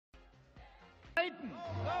Clayton.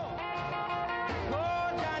 Go! Go,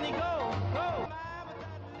 Johnny, go! Go!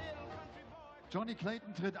 Johnny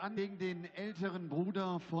Clayton tritt an gegen den älteren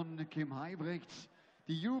Bruder von R.Huybrechts.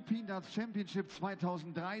 Die European Darts Championship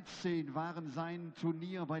 2013 waren sein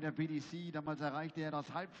Turnier bei der PDC. Damals erreichte er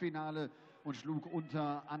das Halbfinale und schlug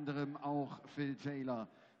unter anderem auch Phil Taylor.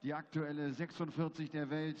 Die aktuelle 46 der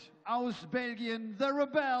Welt aus Belgien, The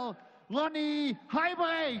Rebel,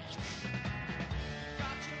 R.Huybrechts.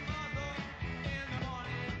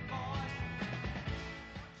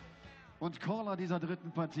 Und Caller dieser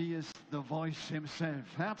dritten Partie ist The Voice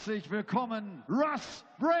himself. Herzlich willkommen, Russ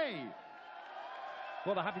Bray.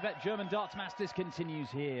 Well, the Happy Bet German Darts Masters continues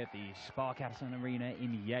here at the Sparkassen Arena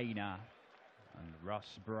in Jena. And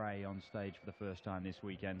Russ Bray on stage for the first time this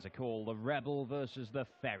weekend to call the Rebel versus the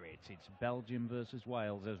Ferret. It's Belgium versus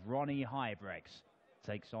Wales as R.Huybrechts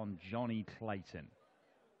takes on Johnny Clayton.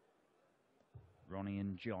 Ronnie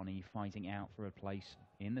and Johnny fighting out for a place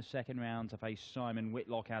in the second round to face Simon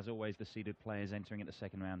Whitlock, as always, the seeded players entering at the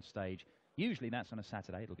second round stage. Usually that's on a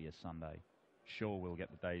Saturday, it'll be a Sunday. Sure, we'll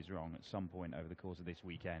get the days wrong at some point over the course of this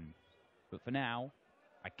weekend. But for now,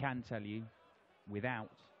 I can tell you,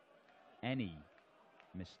 without any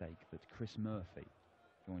mistake, that Chris Murphy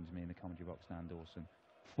joins me in the commentary box down Dawson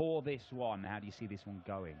for this one. How do you see this one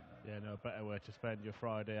going? Yeah, no better way to spend your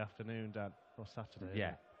Friday afternoon, Dan, or Saturday.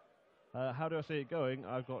 Yeah. How do I see it going?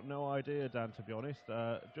 I've got no idea, Dan, to be honest.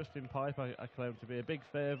 Justin Pipe, I claim to be a big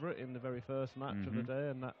favourite in the very first match of the day,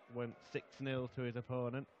 and that went 6-0 to his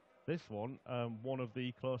opponent. This one, one of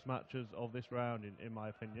the close matches of this round, in my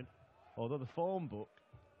opinion. Although the form book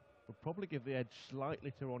would probably give the edge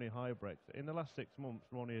slightly to R.Huybrechts. In the last 6 months,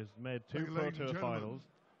 Ronnie has made two Pro Tour finals.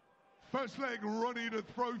 First leg, Ronnie to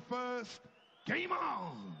throw first. Game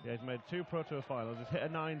on! Yeah, he's made 2 Pro Tour finals. He's hit a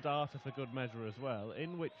 9-darter for good measure as well,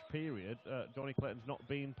 in which period Johnny Clayton's not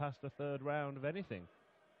been past the third round of anything.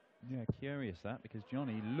 Yeah, curious that, because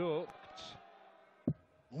Johnny looked...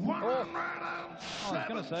 I was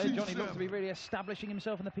going to say, Johnny looked to be really establishing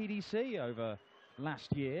himself in the PDC over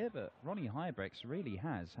last year, but R.Huybrechts really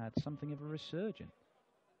has had something of a resurgence.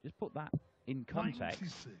 Just put that in context.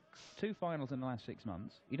 96. 2 finals in the last 6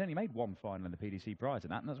 months. He'd only made 1 final in the PDC prior to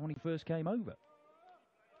that, and that's when he first came over.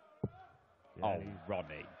 Yeah, oh,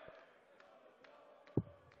 Ronnie.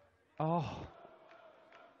 Oh.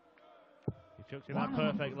 He chucked in that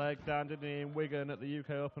perfect leg down, didn't he, in Wigan at the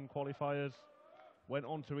UK Open qualifiers. Went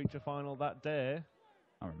on to reach a final that day.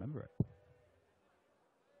 I remember it.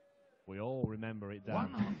 We all remember it,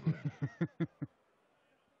 Dan.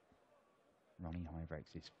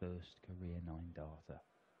 R.Huybrechts, his first career 9-darter.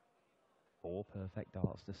 4 perfect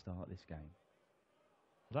darts to start this game.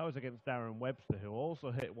 That was against Darren Webster, who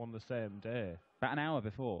also hit one the same day. About an hour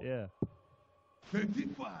before. Yeah.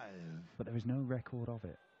 55. But there is no record of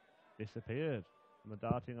it. Disappeared from the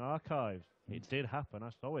darting archives. It did happen,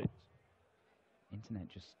 I saw it. Internet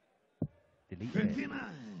just deleted it. 59.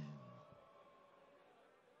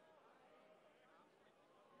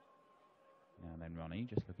 Now then, Ronnie,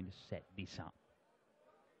 just looking to set this up.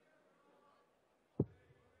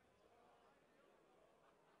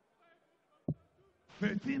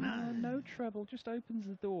 No trouble, just opens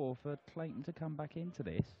the door for Clayton to come back into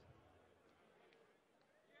this.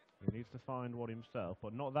 He needs to find one himself,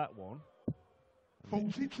 but not that one.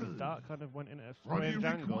 42. His dart kind of went in at a strange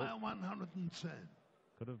angle. 110.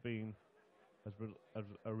 Could have been as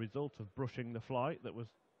a result of brushing the flight that was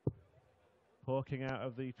poking out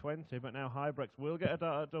of the 20, but now Huybrechts will get a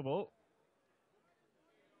dart at double.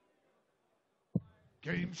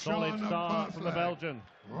 Game solid start from the Belgian.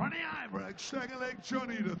 R.Huybrechts, second leg,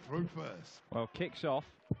 Johnny to throw first. Well, kicks off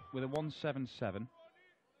with a 177,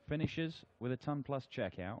 finishes with a ton plus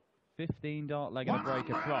checkout, 15 dart leg and a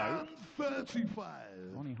breaker throw. 35.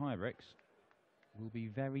 R.Huybrechts will be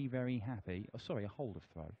very, very happy. Oh, sorry, a hold of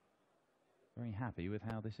throw. Very happy with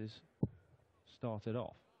how this is started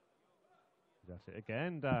off. That's it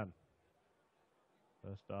again, Dan.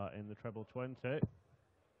 First start in the treble 20.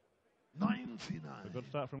 99. A good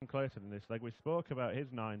start from Clayton in this leg. We spoke about his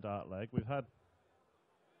 9-dart leg. We've had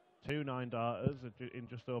 2 9-darters in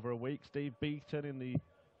just over a week. Steve Beaton in the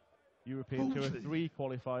European Tour 3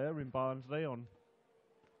 qualifier in Barnsley on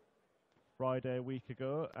Friday a week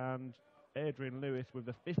ago, and Adrian Lewis with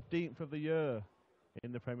the 15th of the year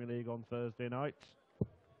in the Premier League on Thursday night.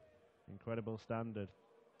 Incredible standard.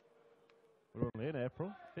 We're only in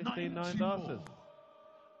April. 15 9-darters.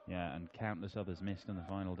 Yeah, and countless others missed on the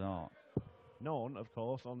final dart. None, of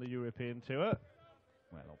course, on the European Tour.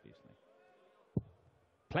 Well, obviously.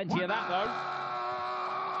 Plenty of that, though.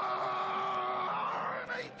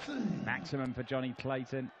 Maximum for Johnny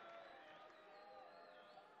Clayton.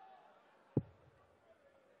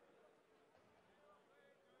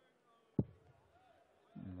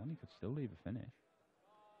 could still leave a finish.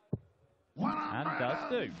 138. And does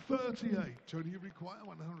do. Tony, you require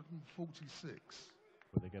 146.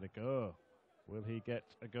 Will they get a go? Will he get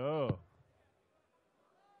a go?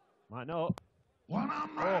 Might not.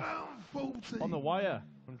 140. On the wire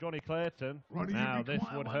from Johnny Clayton. Ronnie, Now this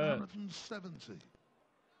would hurt. 170.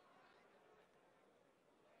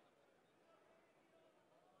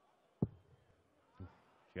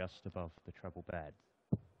 Just above the treble bed.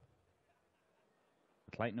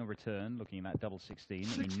 Clayton will return, looking at that double 16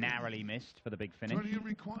 that he narrowly missed for the big finish. Ronnie, you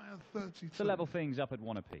require 32. To level things up at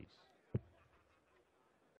 1 apiece.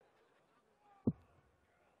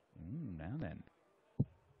 Now then.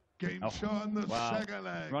 Game shot in the second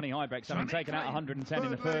leg. R.Huybrechts, having taken out 110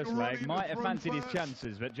 in the first leg, might have fancied his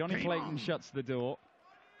chances, but Johnny Clayton shuts the door.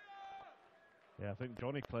 Yeah, I think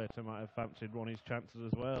Johnny Clayton might have fancied Ronnie's chances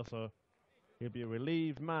as well, so he'll be a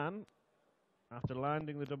relieved man after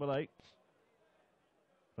landing the double 8.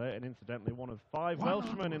 Clayton, incidentally, one of 5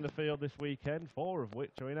 Welshmen in the field this weekend, 4 of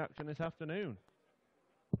which are in action this afternoon.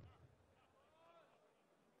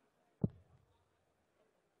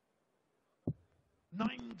 $97.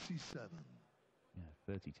 Yeah,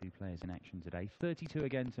 32 players in action today. 32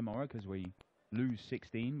 again tomorrow because we lose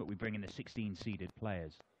 16, but we bring in the 16 seeded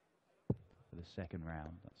players for the second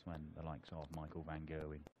round. That's when the likes of Michael Van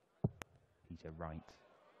Gerwen, Peter Wright.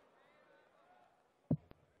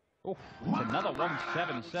 Oh, it's another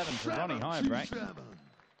 177 for R.Huybrechts.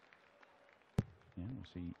 Yeah, we'll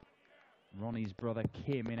see Ronnie's brother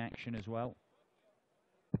Kim in action as well.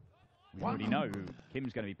 We already know who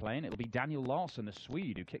Kim's going to be playing. It'll be Daniel Larsson, the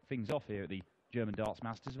Swede, who kicked things off here at the German Darts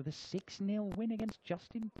Masters with a 6-0 win against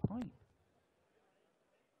Justin Pipe.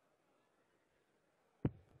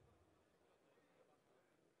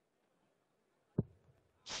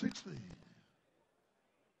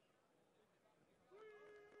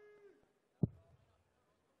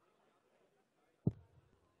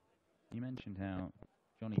 You mentioned how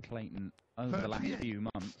Johnny Clayton, over the last few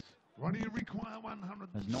months,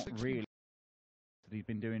 has not really that he's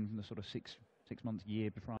been doing from the sort of six months, year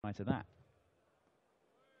prior to that.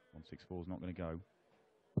 164 is not going to go.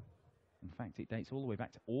 In fact, it dates all the way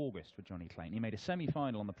back to August for Johnny Clayton. He made a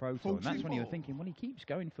semi-final on the Pro Tour, and that's when you were thinking, well, he keeps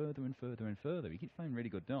going further and further and further. He keeps playing really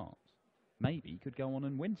good darts. Maybe he could go on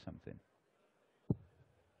and win something.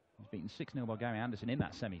 He's beaten 6-0 by Gary Anderson in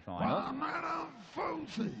that semi-final.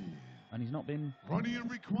 And he's not been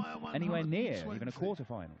anywhere near even a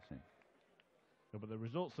quarter-final since. No, but the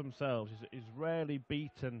results themselves, is rarely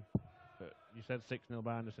beaten. You said 6-0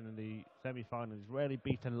 by Anderson in the semi-final. He's rarely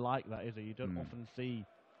beaten like that, is he? You don't often see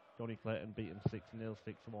Johnny Clayton beaten 6-0,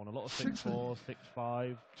 6-1. A lot of 6-4,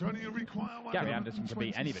 6-5. Gary Anderson can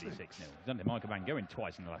beat anybody 6-0. He's done it to Michael Van Gerwen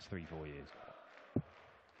twice in the last 3-4 years.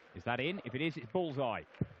 Is that in? If it is, it's bullseye.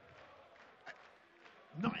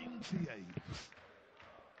 98.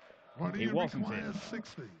 It wasn't in.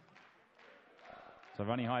 60. So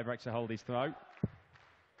R.Huybrechts to hold his throw.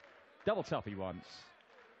 Double top he wants.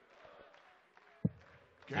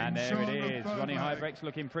 And there it is. R.Huybrechts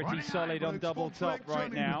looking pretty solid on double top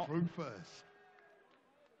right now. And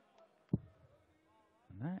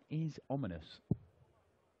that is ominous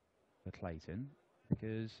for Clayton,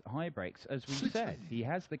 because Huybrechts, as we said, he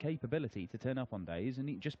has the capability to turn up on days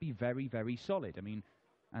and just be very, very solid. I mean,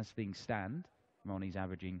 as things stand, Ronnie's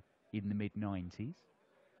averaging in the mid-90s.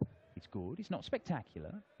 It's good. It's not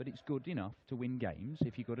spectacular, but it's good enough to win games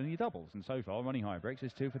if you've got any doubles. And so far, R.Huybrechts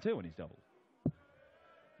is 2 for 2 on his doubles.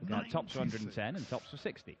 Tops for 110 and tops for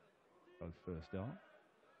 60. Both first dart.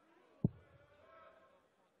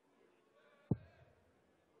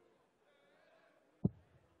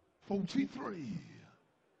 $43.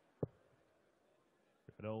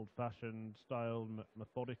 An old-fashioned style,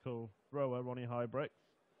 methodical thrower, R.Huybrechts.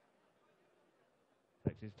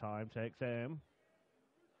 Takes his time, takes aim.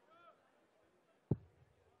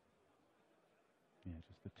 Yeah,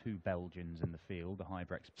 just the 2 Belgians in the field, the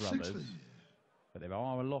Huybrechts brothers. 60. But there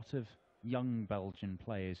are a lot of young Belgian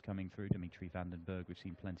players coming through. Dimitri van den Berg, we've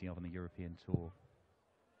seen plenty of on the European Tour.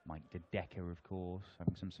 Mike De Decker, of course,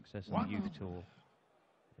 having some success on the Youth Tour.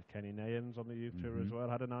 Kenny Nayans on the Youth Tour as well,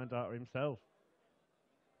 had a 9-darter himself.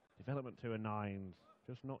 Development Tour 9s,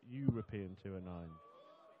 just not European Tour 9s.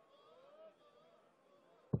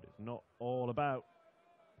 But it's not all about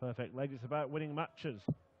perfect legs, it's about winning matches.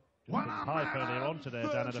 Justin Pipe earlier on today,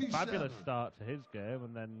 Dan, had a fabulous start to his game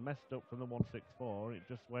and then messed up from the 164, and it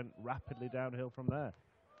just went rapidly downhill from there.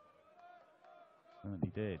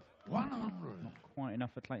 Certainly did. 100. Not quite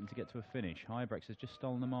enough for Clayton to get to a finish. Huybrechts has just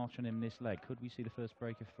stolen the march on him this leg. Could we see the first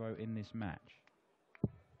break of throw in this match?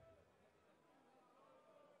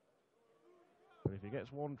 But if he he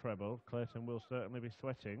gets one treble, Clayton will certainly be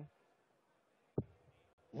sweating.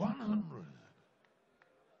 100.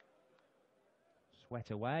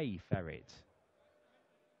 Sweat away, Ferret.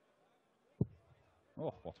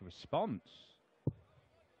 Oh, what a response.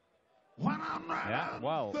 100. Yeah,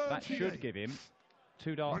 well, that should give him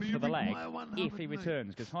 2 darts for the leg if he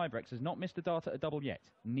returns, because Huybrechts has not missed a dart at a double yet.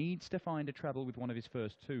 Needs to find a treble with one of his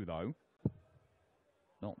first 2, though.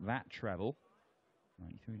 Not that treble.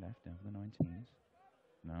 93 left down for the 19s.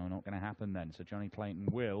 No, not going to happen then. So Johnny Clayton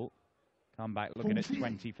will come back looking at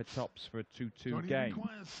 20 for tops for a 2-2 game.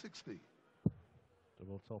 60.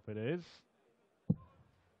 Double top it is.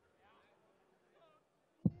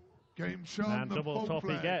 Game shot. And double top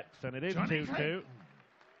he gets, and it is 2-2.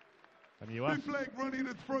 And you asked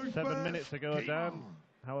 7 minutes ago, Dan,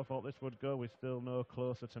 how I thought this would go. We're still no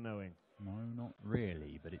closer to knowing. No, not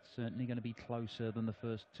really, but it's certainly going to be closer than the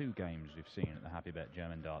first 2 games we've seen at the Happy Bet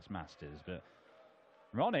German Darts Masters. But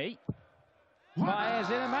Ronnie fires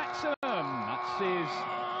in a maximum. That's his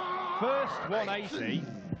first 180.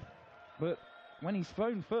 But when he's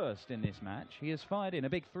thrown first in this match, he has fired in a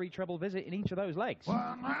big 3 treble visit in each of those legs.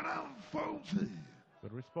 140.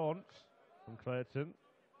 Good response from Clayton.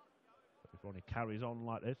 But if Ronnie carries on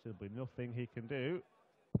like this, there'll be nothing he can do.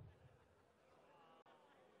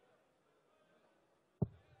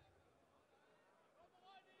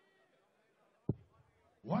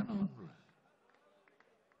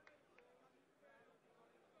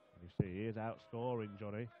 You see, he is outscoring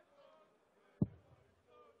Johnny.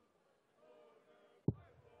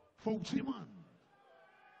 41.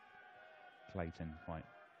 Clayton quite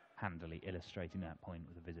handily illustrating that point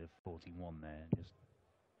with a visit of 41 there, just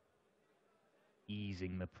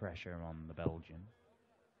easing the pressure on the Belgian.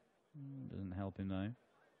 Doesn't help him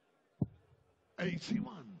though.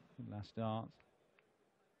 81. Last dart.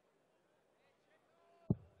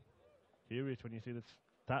 Curious when you see the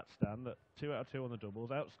stats stand that 2 out of 2 on the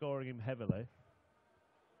doubles, outscoring him heavily.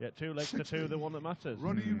 Yet 2 legs to 2, the one that matters.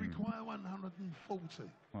 Ronnie, you require 140.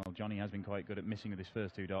 Well, Johnny has been quite good at missing with his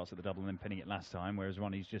first 2 darts at the double and then pinning it last time, whereas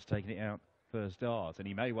Ronnie's just taken it out first dart, and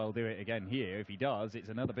he may well do it again here. If he does, it's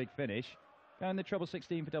another big finish. Going the treble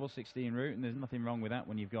 16 for double 16 route, and there's nothing wrong with that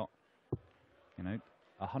when you've got, you know,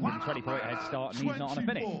 a 120 point head start and he's not on a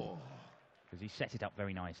finish. Because he set it up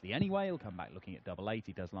very nicely. Anyway, he'll come back looking at double 8.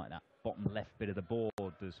 He does like that bottom left bit of the board,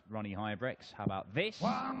 does Ronnie Huybrechts. How about this?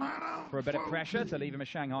 For a bit of pressure to leave him a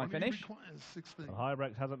Shanghai finish. Well,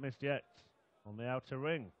 Huybrechts hasn't missed yet on the outer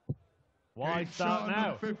ring. Why start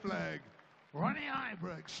now? 5th leg. Ronnie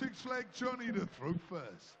Huybrechts, 6th leg, Johnny to throw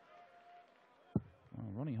first.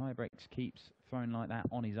 Well, Ronnie Huybrechts keeps throwing like that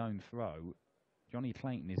on his own throw. Johnny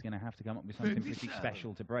Clayton is going to have to come up with something pretty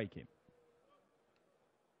special to break him.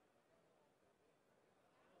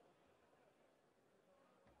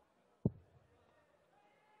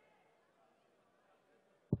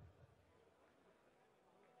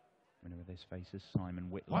 Winner of this faces Simon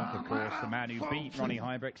Whitlock, of course, the man who beat Ronnie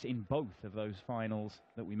Huybrechts in both of those finals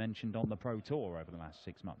that we mentioned on the Pro Tour over the last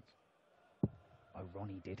 6 months. Oh,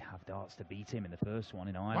 Ronnie did have darts to beat him in the first one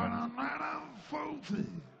in Ireland.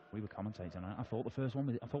 We were commentating on it. I thought the first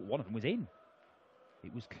one I thought one of them was in.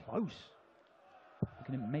 It was close.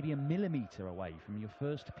 Looking at maybe a millimetre away from your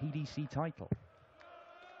first PDC title.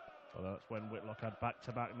 Well, that's when Whitlock had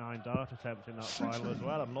back-to-back 9 dart attempts in that final as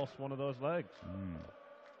well and lost one of those legs.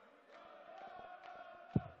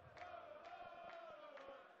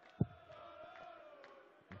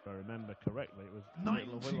 If I remember correctly, it was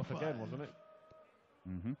Whitlock again, wasn't it?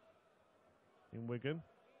 Mm-hmm. In Wigan.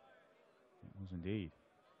 It was indeed.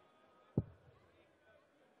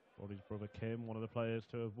 Roddy's brother Kim, one of the players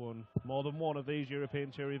to have won more than one of these European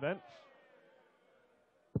Tour events.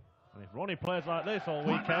 And if Ronnie plays like this all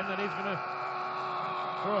weekend, then he's going to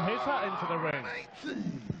throw his hat into the ring.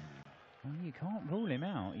 Well, you can't rule him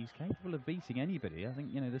out. He's capable of beating anybody. I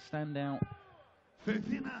think, you know, the standout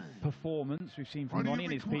 59. performance we've seen from Ronnie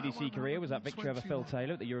in his PDC career was that victory over Phil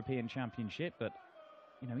Taylor at the European Championship. But,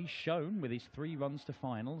 you know, he's shown with his 3 runs to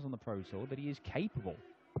finals on the Pro Tour that he is capable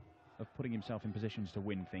of putting himself in positions to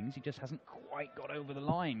win things. He just hasn't quite got over the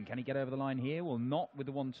line. Can he get over the line here? Well, not with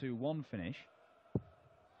the 1-2-1 finish.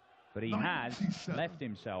 But he has left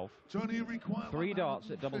himself 3 darts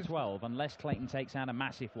at double 12, unless Clayton takes out a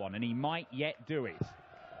massive one, and he might yet do it.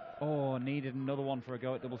 Oh, needed another one for a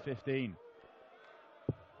go at double 15.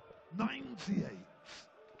 98.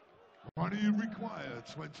 Ronnie required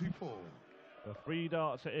 24. So 3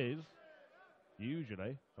 darts it is.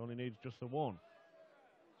 Usually, only needs just the 1.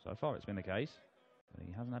 So far it's been the case. But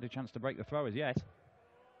he hasn't had a chance to break the throw as yet.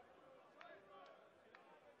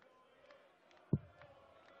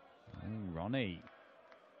 Oh, Ronnie.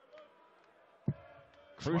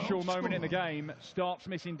 Crucial moment in the game. Starts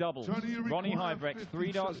missing doubles. Ronnie Huybrechts,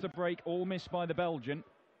 3 darts to break, all missed by the Belgian.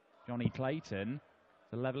 Johnny Clayton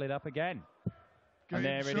to level it up again. And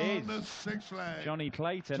there it is. Johnny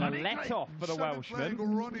Clayton, a let-off for the Welshman.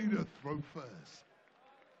 Ronnie to throw first.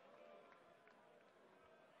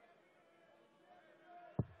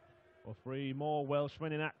 Well, 3 more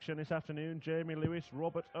Welshmen in action this afternoon. Jamie Lewis,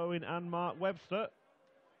 Robert Owen and Mark Webster.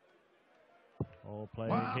 All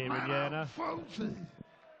playing here in Jena.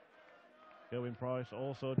 Gerwyn Price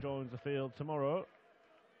also joins the field tomorrow.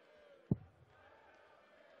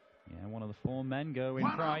 Yeah, one of the 4 men,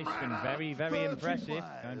 Gerwyn Price, been very, very impressive,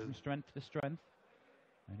 going from strength to strength.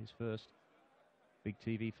 And his first big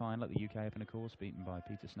TV final at the UK Open, of course, beaten by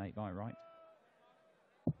Peter Snakebite Wright.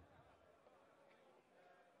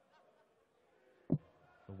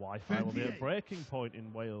 The Wi-Fi will be a breaking point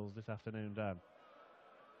in Wales this afternoon, Dan.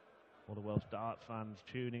 All the Welsh darts fans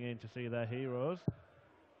tuning in to see their heroes.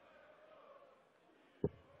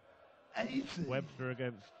 Webster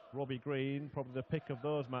against Robbie Green, probably the pick of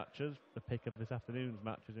those matches, the pick of this afternoon's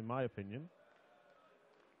matches, in my opinion.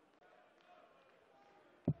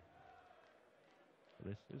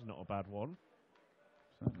 This is not a bad one.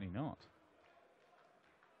 Certainly not.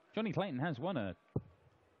 Johnny Clayton has won a...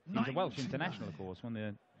 He's a Welsh international, of course, won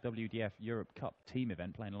the WDF Europe Cup team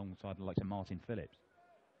event, playing alongside the likes of Martin Phillips.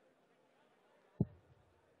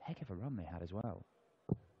 Heck of a run they had as well.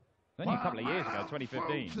 Only a couple of years ago,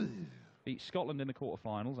 2015. Beat Scotland in the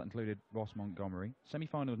quarterfinals, that included Ross Montgomery.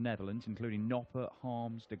 Semi-final of Netherlands, including Noppert,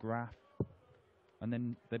 Harms, de Graaf. And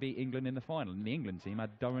then they beat England in the final. And the England team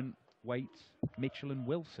had Durrant, Waits, Mitchell and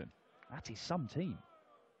Wilson. That is some team.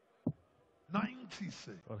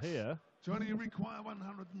 96. Well, here, Johnny require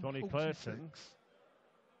 146. Johnny Clayton.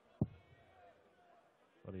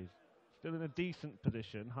 But he's still in a decent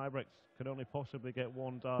position. Huybrechts could only possibly get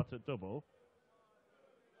 1 dart at double.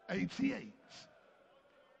 88.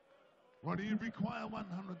 Ronnie require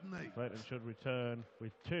 108. Clayton should return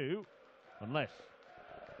with 2, unless.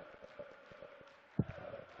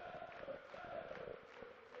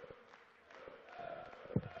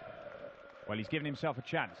 Well, he's given himself a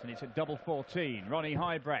chance, and it's at double 14. Ronnie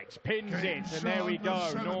Huybrechts pins it, and there we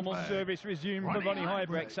go. Normal service resumed for Ronnie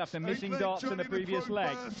Huybrechts after missing darts in the previous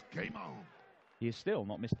leg. He has still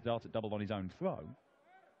not missed a dart at double on his own throw.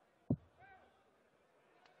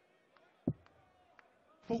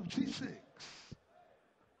 46.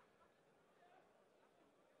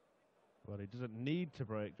 Well, he doesn't need to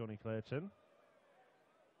break Johnny Clayton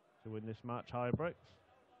to win this match, Huybrechts.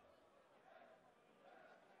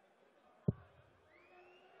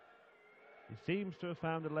 He seems to have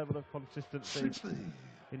found a level of consistency 60.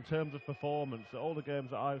 in terms of performance. All the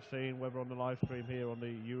games that I've seen, whether on the live stream here on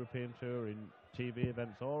the European Tour, in TV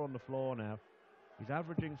events, or on the floor now, he's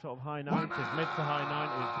averaging sort of high 90s, mid to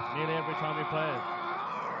high 90s, nearly every time he plays.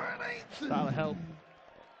 That'll help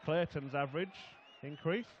Clayton's average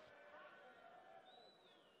increase.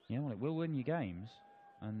 Yeah, well, it will win you games.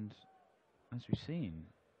 And as we've seen,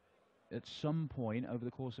 at some point over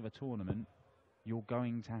the course of a tournament, you're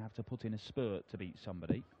going to have to put in a spurt to beat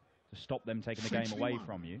somebody, to stop them taking the game away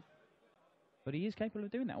from you. But he is capable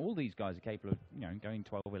of doing that. All these guys are capable of, you know, going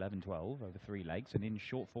 12, 11, 12 over 3 legs, and in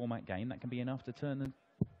short format game, that can be enough to turn the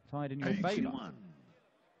tide in your favour.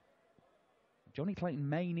 Johnny Clayton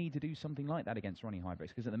may need to do something like that against Ronnie Huybrechts,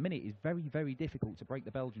 because at the minute it's very, very difficult to break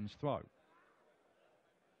the Belgian's throw.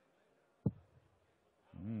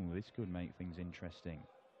 Ooh, this could make things interesting.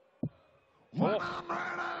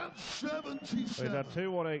 177. So he's had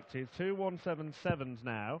 2 180s, 2 177s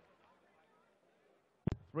now.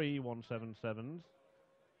 3 177s.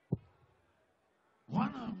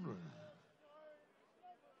 100.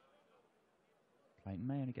 Clayton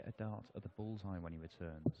may only get a dart at the bullseye when he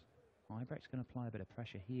returns. Huybrechts going to apply a bit of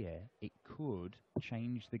pressure here. It could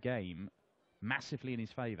change the game massively in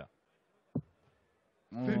his favour.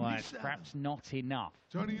 Oh, that's perhaps not enough.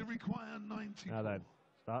 Johnny, you require 94. Now then,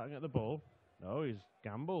 starting at the bull. No, he's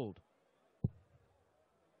gambled.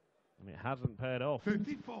 And it hasn't paid off.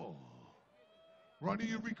 54. Ronnie,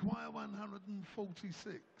 you require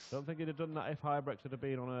 146. Don't think he'd have done that if Huybrechts had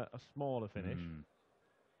been on a smaller finish.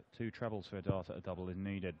 But 2 trebles for a dart at a double is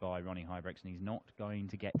needed by Ronnie Huybrechts, and he's not going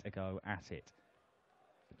to get a go at it.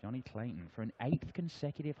 But Johnny Clayton for an 8th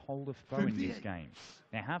consecutive hold of throw in this game.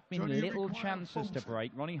 There have been little chances to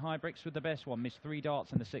break. Ronnie Huybrechts with the best one, missed 3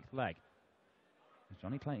 darts in the 6th leg. Is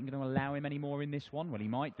Johnny Clayton going to allow him any more in this one? Well, he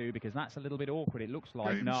might do, because that's a little bit awkward, it looks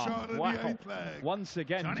like. No. Wow. Once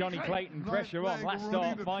again, Johnny Clayton, pressure on. Last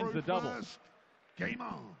dart finds the double. Game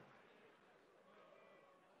on.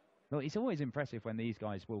 Well, it's always impressive when these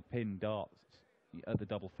guys will pin darts at the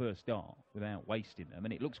double first dart without wasting them,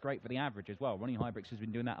 and it looks great for the average as well. Ronnie Huybrechts has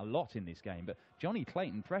been doing that a lot in this game, but Johnny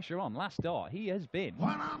Clayton, pressure on, last dart, he has been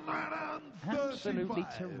absolutely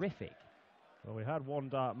terrific. Well, we had 1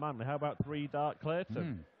 dart Manley. How about 3 dart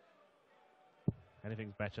Clayton?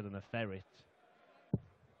 Anything's better than a ferret.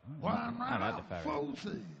 I like the ferret.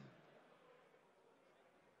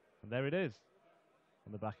 And there it is,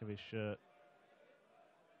 on the back of his shirt.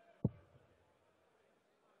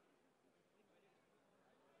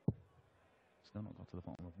 Still not got to the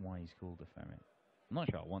bottom of why he's called a ferret. I'm not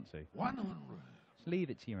sure I want to. 100. Just leave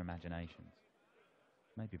it to your imaginations.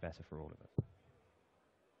 Maybe better for all of us.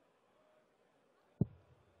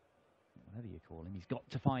 Whatever you call him, he's got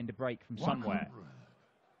to find a break from somewhere. 100.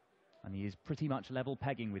 And he is pretty much level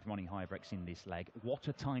pegging with Ronnie Huybrechts in this leg. What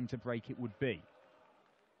a time to break it would be.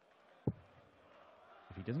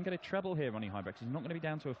 If he doesn't get a treble here, Ronnie Huybrechts, he's not going to be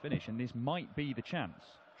down to a finish, and this might be the chance.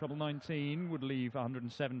 Treble 19 would leave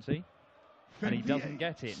 170. And he doesn't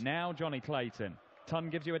get it. Now Johnny Clayton. Ton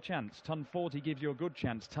gives you a chance. Ton 40 gives you a good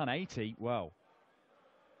chance. Ton 80, well.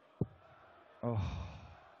 Oh.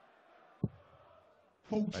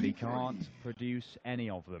 But he can't produce any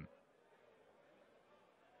of them.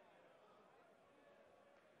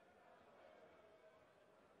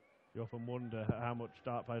 You often wonder how much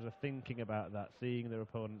dart players are thinking about that, seeing their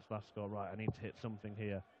opponent's last score. Right, I need to hit something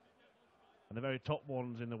here. And the very top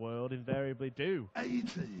ones in the world invariably do.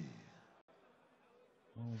 80.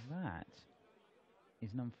 Well, that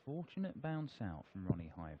is an unfortunate bounce out from Ronnie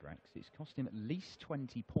Huybrechts. It's cost him at least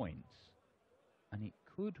 20 points, and it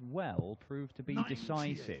could well prove to be 98.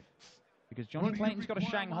 decisive. Because Johnny Clayton's got a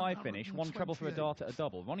Shanghai finish, 1 treble for a dart at a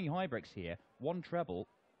double. Ronnie Huybrechts here, 1 treble,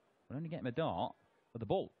 will only get him a dart for the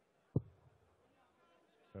ball.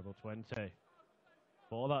 Treble 20.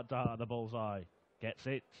 For that dart at the bullseye. Gets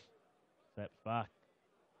it. Steps back.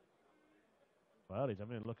 Well, he's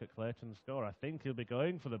having a look at Clayton's score. I think he'll be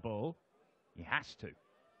going for the bull. He has to.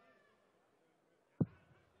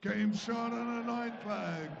 Game shot on a 9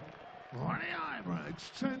 flag. Ronnie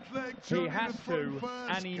Huybrechts, 10th leg. He has to,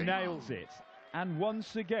 and he nails it. And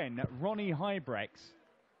once again, Ronnie Huybrechts,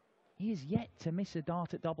 he is yet to miss a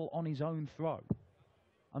dart at double on his own throw.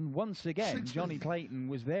 And once again, 60. Johnny Clayton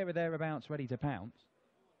was there or thereabouts ready to pounce.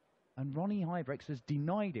 And Ronnie Huybrechts has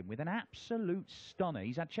denied him with an absolute stunner.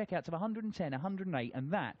 He's had checkouts of 110, 108,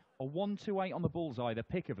 and that, a 128 on the bullseye, the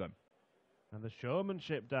pick of them. And the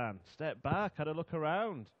showmanship, Dan. Step back, had a look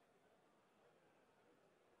around.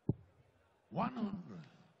 100.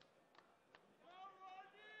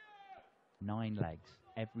 9 legs,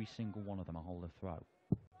 every single one of them a hole of throw.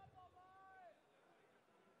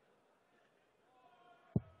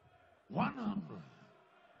 100.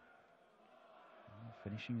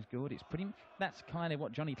 Finishing's good. It's pretty. That's kind of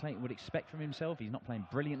what Johnny Clayton would expect from himself. He's not playing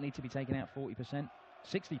brilliantly to be taking out 40%.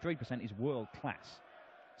 63% is world class,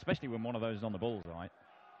 especially when one of those is on the bullseye.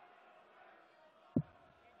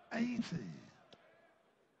 80.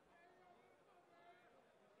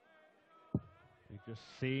 He just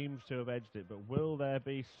seems to have edged it, but will there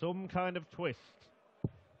be some kind of twist?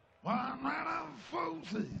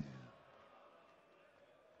 140.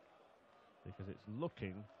 Because it's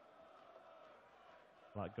looking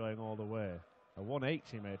like going all the way. A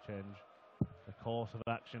 180 may change the course of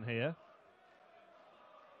action here.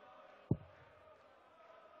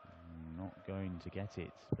 Not going to get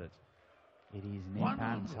it, but it is nip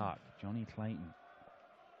and tuck. Johnny Clayton.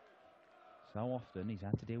 So often he's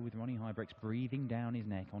had to deal with Ronnie Huybrechts breathing down his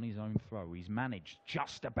neck on his own throw. He's managed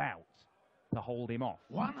just about to hold him off.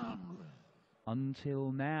 100.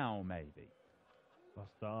 Until now, maybe.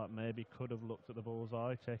 Last dart maybe could have looked at the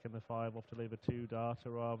bullseye, taken the 5 off to leave a 2-darter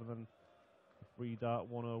rather than a 3-dart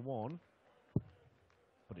 101.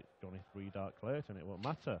 But it's Johnny 3-dart Clayton, it won't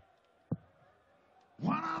matter.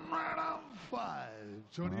 105.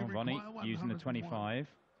 Johnny Well, Ronnie 101. using the 25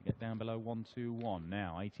 to get down below 121.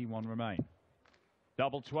 Now 81 remain.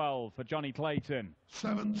 Double 12 for Johnny Clayton.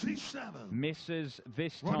 77. Misses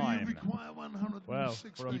this Ronnie, you time. require 116. Well,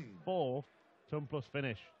 for a 4th ton plus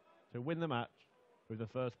finish to win the match with the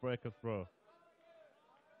first break of throw.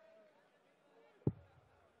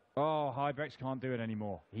 Oh, Huybrechts can't do it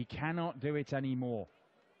anymore. He cannot do it anymore.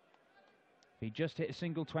 If he just hit a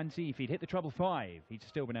single 20, if he'd hit the treble 5, he'd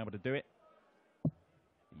still been able to do it.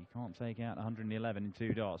 But you can't take out 111 in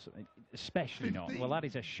 2 darts, especially 15. not. Well, that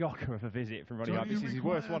is a shocker of a visit from Ronnie Johnny, Huybrechts. This is his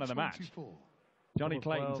worst one of the 24. match. Johnny Double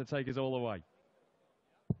Clayton 12. to take us all away.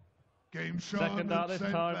 Game shot Second dart this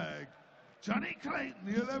time. Bag. Johnny Clayton,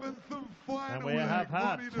 the 11th and final And we leg. have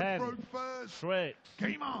had Ronnie to 10 throw first. straight.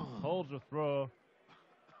 Game on. Holds the throw.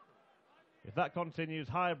 If that continues,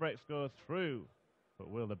 Huybrechts goes through. But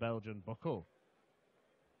will the Belgian buckle?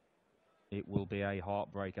 it will be a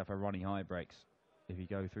heartbreaker for R.Huybrechts if you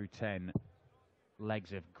go through 10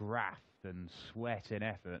 legs of graft and sweat and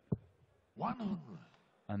effort 100.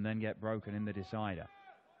 and then get broken in the decider.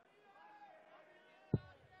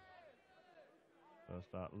 So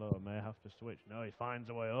start low, may have to switch. No, he finds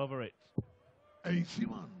a way over it.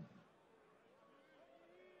 81.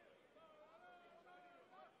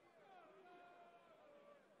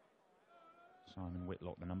 Simon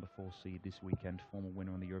Whitlock, the number 4 seed this weekend, former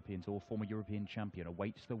winner on the European Tour, former European champion,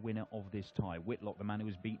 awaits the winner of this tie. Whitlock, the man who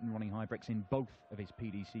has beaten R.Huybrechts in both of his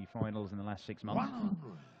PDC finals in the last 6 months.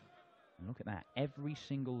 100. And look at that, every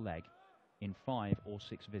single leg in 5 or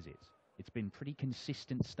 6 visits. It's been pretty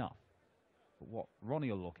consistent stuff. But what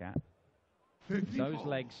Ronnie will look at, 54. those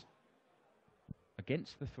legs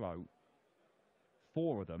against the throw,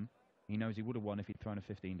 4 of them, he knows he would have won if he'd thrown a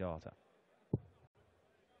 15-darter.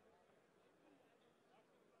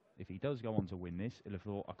 If he does go on to win this, he'll have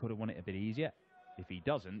thought, I could have won it a bit easier. If he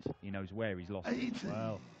doesn't, he knows where he's lost it.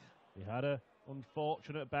 Well, he had an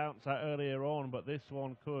unfortunate bounce out earlier on, but this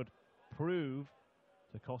one could prove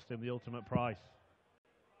to cost him the ultimate price.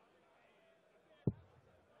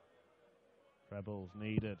 Trebles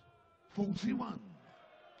needed. 41.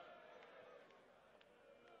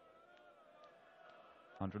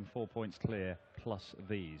 104 points clear, plus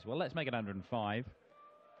these. Well, let's make it 105.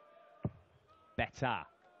 Better.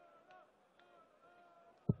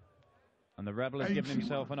 And the Rebel has given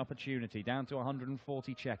himself an opportunity, down to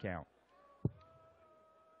 140 checkout.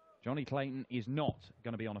 Johnny Clayton is not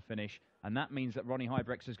going to be on a finish, and that means that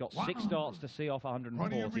R.Huybrechts has got 6 starts to see off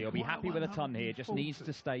 140. He'll be happy with a ton here, just needs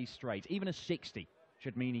to stay straight. Even a 60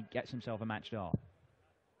 should mean he gets himself a match start.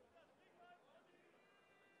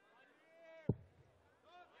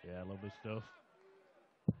 Yeah, lovely stuff.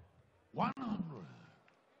 100.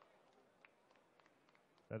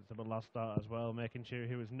 Sensible last start as well, making sure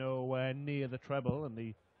he was nowhere near the treble and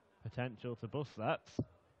the potential to bust that.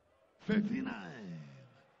 59.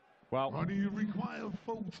 Well, Ronnie, you require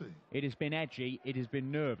 40. it has been edgy, it has been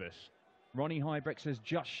nervous. R.Huybrechts has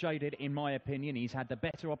just shaded, in my opinion. He's had the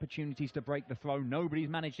better opportunities to break the throw. Nobody's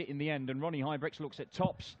managed it in the end, and R.Huybrechts looks at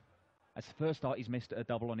tops. As the first start, he's missed a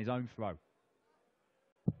double on his own throw.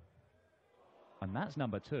 And that's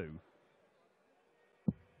number 2.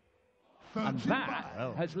 35. And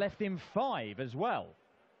that has left him 5 as well.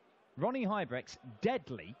 R.Huybrechts,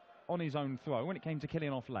 deadly on his own throw when it came to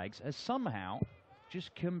killing off legs, has somehow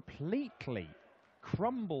just completely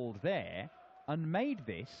crumbled there and made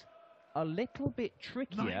this a little bit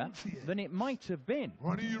trickier 90th. than it might have been.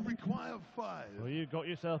 Ronnie, you require 5. Well, you got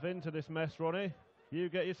yourself into this mess, Ronnie. You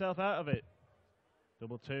get yourself out of it.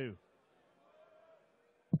 Double 2.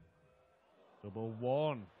 Double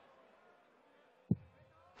 1.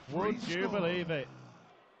 Would you believe it?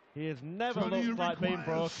 He has never Johnny, looked like being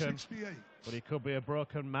broken, 68. but he could be a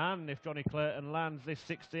broken man if Johnny Clayton lands this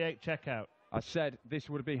 68 checkout. I said this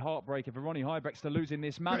would be heartbreaking for R.Huybrechts to lose in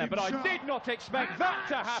this manner, but I shot. did not expect that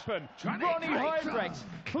to happen. Johnny R.Huybrechts,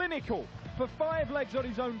 clinical for 5 legs on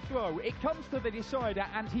his own throw. It comes to the decider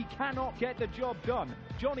and he cannot get the job done.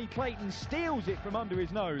 Johnny Clayton steals it from under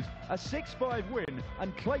his nose. A 6-5 win,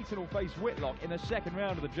 and Clayton will face Whitlock in the second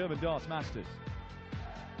round of the German Darts Masters.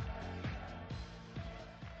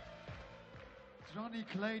 Johnny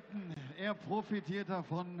Clayton, profitiert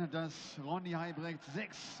davon, dass R.Huybrechts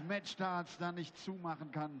 6 Matchstarts da nicht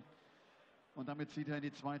zumachen kann. Und damit zieht in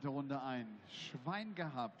die zweite Runde ein. Schwein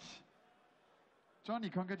gehabt. Johnny,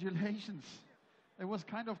 congratulations. It was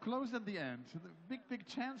kind of close at the end. Big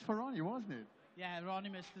chance for Ronnie, wasn't it? Yeah, Ronnie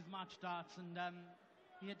missed his match starts, and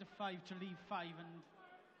he had the 5 to leave 5, and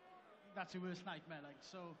that's your worst nightmare. Like,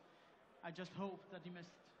 so I just hope that he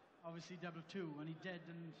missed, obviously, double 2, and he did,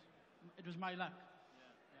 and it was my luck.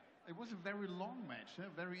 It was a very long match,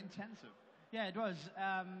 very intensive. Yeah, it was.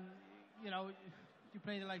 You know, you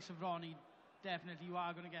play the likes of Ronnie, definitely you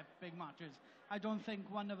are going to get big matches. I don't think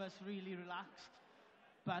one of us really relaxed,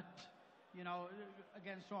 but, you know,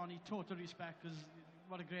 against Ronnie, total respect, because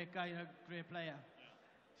what a great guy and a great player.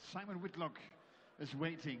 Simon Whitlock is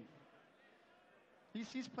waiting.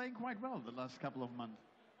 He's playing quite well the last couple of months.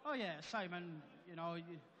 Oh yeah, Simon, you know,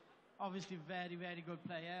 obviously very, very good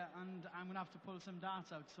player, and I'm going to have to pull some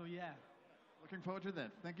darts out, so yeah. Looking forward to that.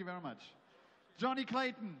 Thank you very much. Johnny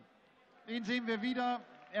Clayton, ihn sehen wir wieder.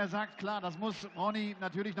 Er sagt, klar, das muss Ronnie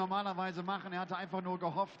natürlich normalerweise machen. Er hatte einfach nur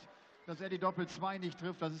gehofft, dass er die Doppel-2 nicht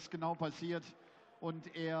trifft. Das ist genau passiert.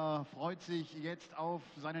 Und er freut sich jetzt auf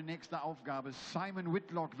seine nächste Aufgabe. Simon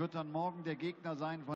Whitlock wird dann morgen der Gegner sein von